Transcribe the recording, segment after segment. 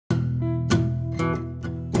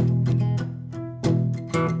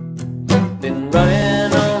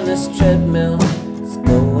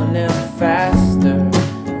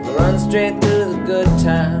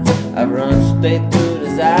run straight through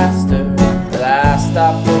disaster. Well, I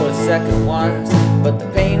stopped for a second once, but the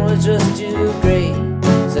pain was just too great.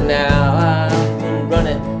 So now I'm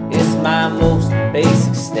running, it's my most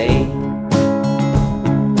basic state.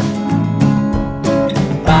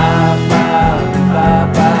 Bye, bye, bye,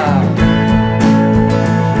 bye.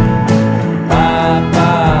 Bye,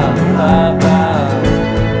 bye, bye, bye.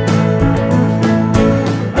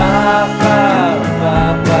 Bye, bye,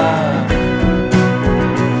 bye, bye.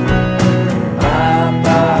 Bye,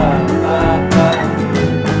 bye, bye, bye.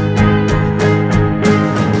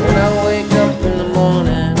 When I wake up in the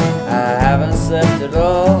morning, I haven't slept at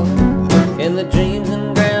all. In the dreams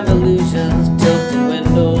and grand delusions, tilted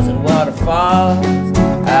windows and waterfalls,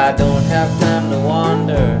 I don't have time to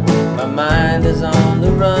wander, my mind is on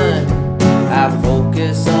the run. I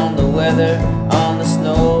focus on the weather, on the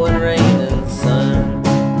snow and rain and sun.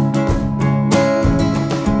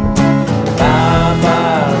 Bye,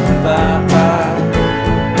 bye, bye, bye.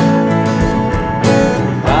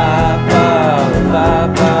 Bye, bye, bye,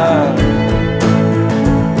 bye.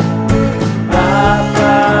 Bye,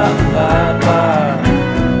 bye, bye, bye.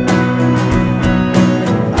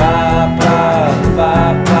 Bye, bye,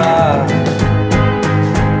 bye, bye.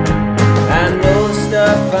 I know the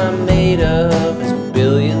stuff I'm made of is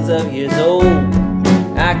billions of years old.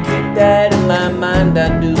 I keep that in my mind,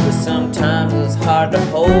 I do, but sometimes it's hard to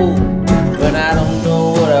hold. When I don't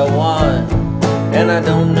know what I want, and I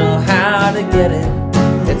don't know how to get it,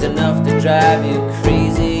 it's enough to drive you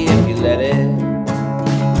crazy if you let it.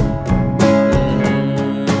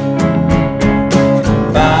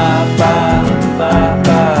 Bye, bye, bye,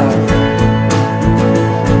 bye.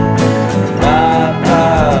 Bye,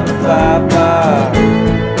 bye, bye, bye.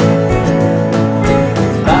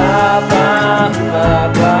 Bye, bye, bye,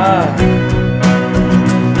 bye.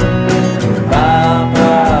 Bye,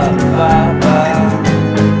 bye, bye, bye.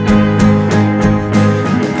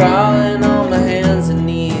 Crawling on my hands and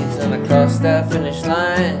knees and across that finish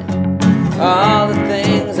line. All the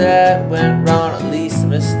things that went wrong, at least the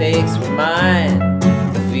mistakes were mine.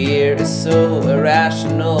 The fear is so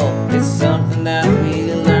irrational, it's something that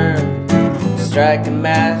we learn. Strike a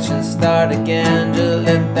match and start again, just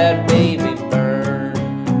let that baby burn.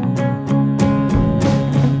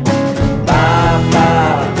 Bye,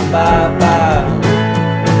 bye, bye, bye.